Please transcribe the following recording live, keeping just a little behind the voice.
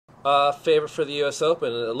Favorite for the U.S.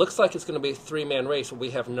 Open. It looks like it's going to be a three-man race.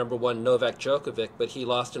 We have number one Novak Djokovic, but he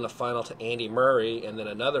lost in a final to Andy Murray, and then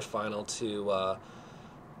another final to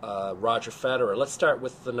Roger Federer. Let's start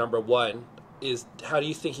with the number one. How do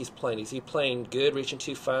you think he's playing? Is he playing good, reaching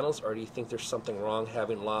two finals, or do you think there's something wrong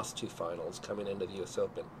having lost two finals coming into the U.S.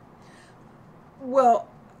 Open? Well,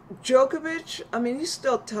 Djokovic, I mean, he's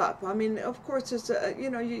still tough. I mean, of course, it's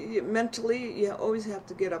mentally, you always have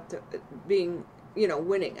to get up to being,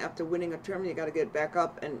 winning. After winning a tournament, you got to get back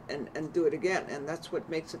up and do it again, and that's what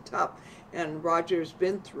makes it tough. And Roger's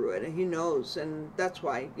been through it, and he knows, and that's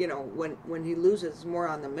why, when he loses, it's more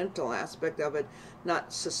on the mental aspect of it,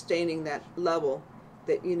 not sustaining that level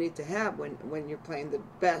that you need to have when you're playing the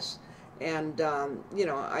best. And,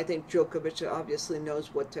 I think Djokovic obviously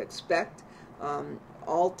knows what to expect.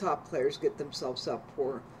 All top players get themselves up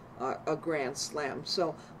for a Grand Slam.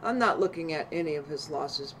 So I'm not looking at any of his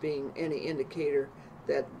losses being any indicator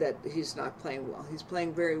that he's not playing well. He's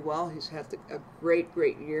playing very well. He's had a great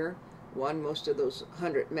year. Won most of those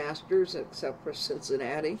 100 Masters except for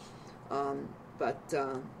Cincinnati. But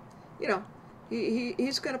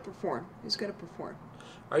he's going to perform. He's going to perform.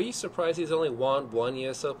 Are you surprised he's only won one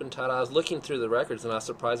U.S. Open title? I was looking through the records, and I was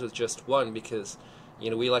surprised with just one because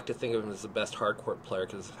we like to think of him as the best hardcourt player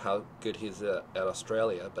because of how good he's at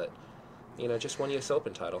Australia, but, just one U.S.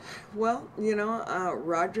 Open title. Well,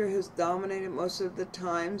 Roger has dominated most of the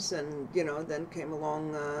times, and, then came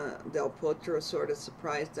along Del Potro, sort of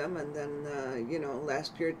surprised him, and then,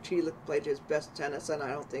 last year Cilic played his best tennis, and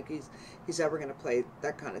I don't think he's ever going to play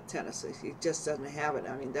that kind of tennis. He just doesn't have it.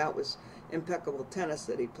 I mean, that was impeccable tennis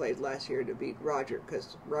that he played last year to beat Roger,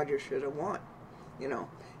 because Roger should have won.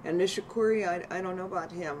 And Nishikori, I don't know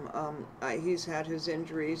about him. He's had his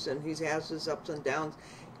injuries and he has his ups and downs.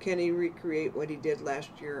 Can he recreate what he did last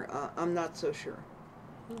year? I'm not so sure.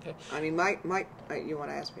 Okay. I mean, you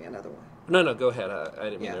want to ask me another one? No, go ahead. I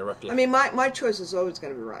didn't mean to interrupt you. I mean, my choice is always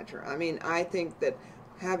going to be Roger. I mean, I think that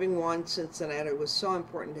having won Cincinnati was so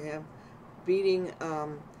important to him. Beating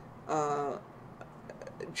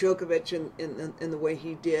Djokovic in the way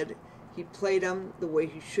he did, he played him the way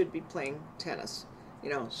he should be playing tennis.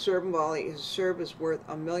 Serve and volley. His serve is worth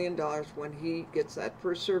 $1 million when he gets that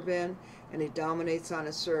first serve in and he dominates on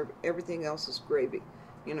his serve. Everything else is gravy.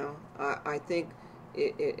 I think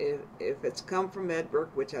if it's come from Ed Burke,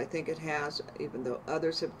 which I think it has, even though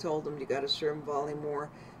others have told him you got to serve and volley more,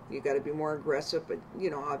 you got to be more aggressive, but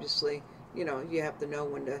obviously, you have to know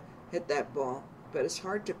when to hit that ball. But it's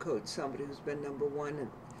hard to coach somebody who's been number one and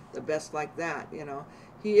the best like that.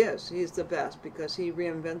 He's the best because he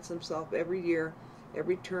reinvents himself every year.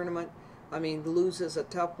 Every tournament. I mean, loses a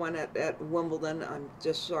tough one at Wimbledon. I'm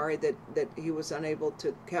just sorry that he was unable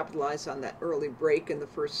to capitalize on that early break in the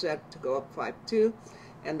first set to go up 5-2,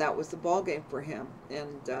 and that was the ball game for him.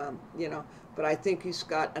 And but I think he's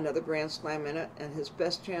got another Grand Slam in it, and his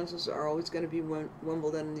best chances are always going to be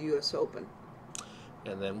Wimbledon and the U.S. Open.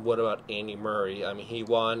 And then what about Andy Murray? I mean, he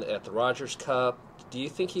won at the Rogers Cup. Do you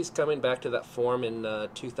think he's coming back to that form in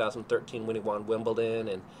 2013 when he won Wimbledon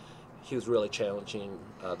and he was really challenging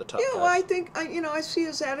the top guys? Well, I think I see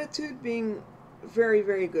his attitude being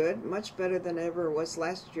very good, much better than ever was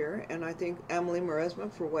last year. And I think Emily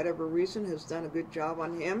Maresma, for whatever reason, has done a good job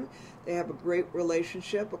on him. They have a great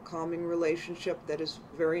relationship, a calming relationship that is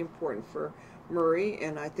very important for Murray.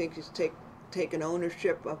 And I think he's taken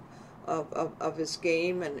ownership of his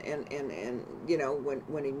game, and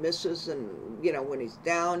when he misses and when he's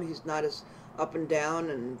down, he's not as up and down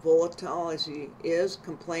and volatile as he is,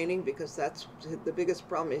 complaining, because that's the biggest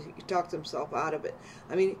problem. Is he talks himself out of it.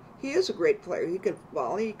 I mean, he is a great player. He can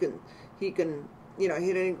volley, he can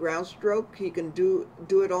hit any ground stroke, he can do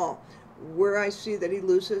it all. Where I see that he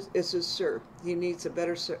loses is his serve. He needs a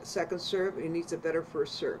better second serve. He needs a better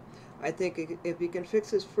first serve. I think if he can fix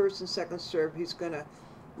his first and second serve, he's gonna,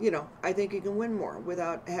 I think he can win more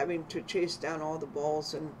without having to chase down all the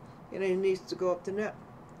balls, and he needs to go up the net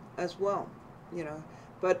as well.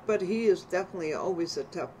 But he is definitely always a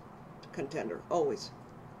tough contender, always.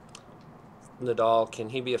 Nadal, can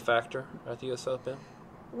he be a factor at the U.S. Open?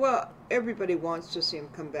 Well, everybody wants to see him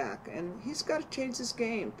come back, and he's got to change his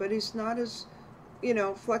game, but he's not as,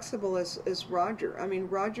 flexible as Roger. I mean,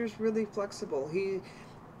 Roger's really flexible. He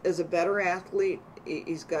is a better athlete.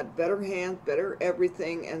 He's got better hands, better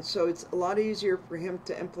everything, and so it's a lot easier for him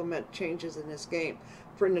to implement changes in his game.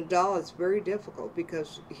 For Nadal, it's very difficult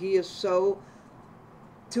because he is so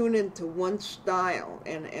tuned into one style,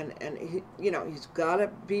 and he, he's got to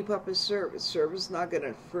beef up his serve. His serve is not going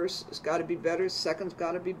to, first it's got to be better, second's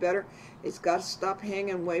got to be better. It's got to stop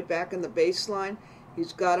hanging way back in the baseline,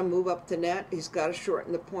 He's got to move up the net. He's got to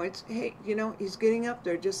shorten the points. Hey, he's getting up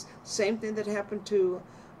there. Just same thing that happened to,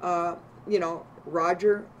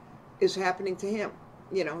 Roger is happening to him.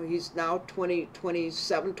 He's now 20,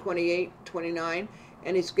 27, 28, 29,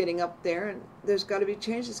 and he's getting up there, and there's got to be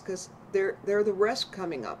changes because they're the rest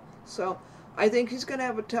coming up. So I think he's going to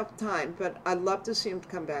have a tough time, but I'd love to see him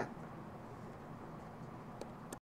come back.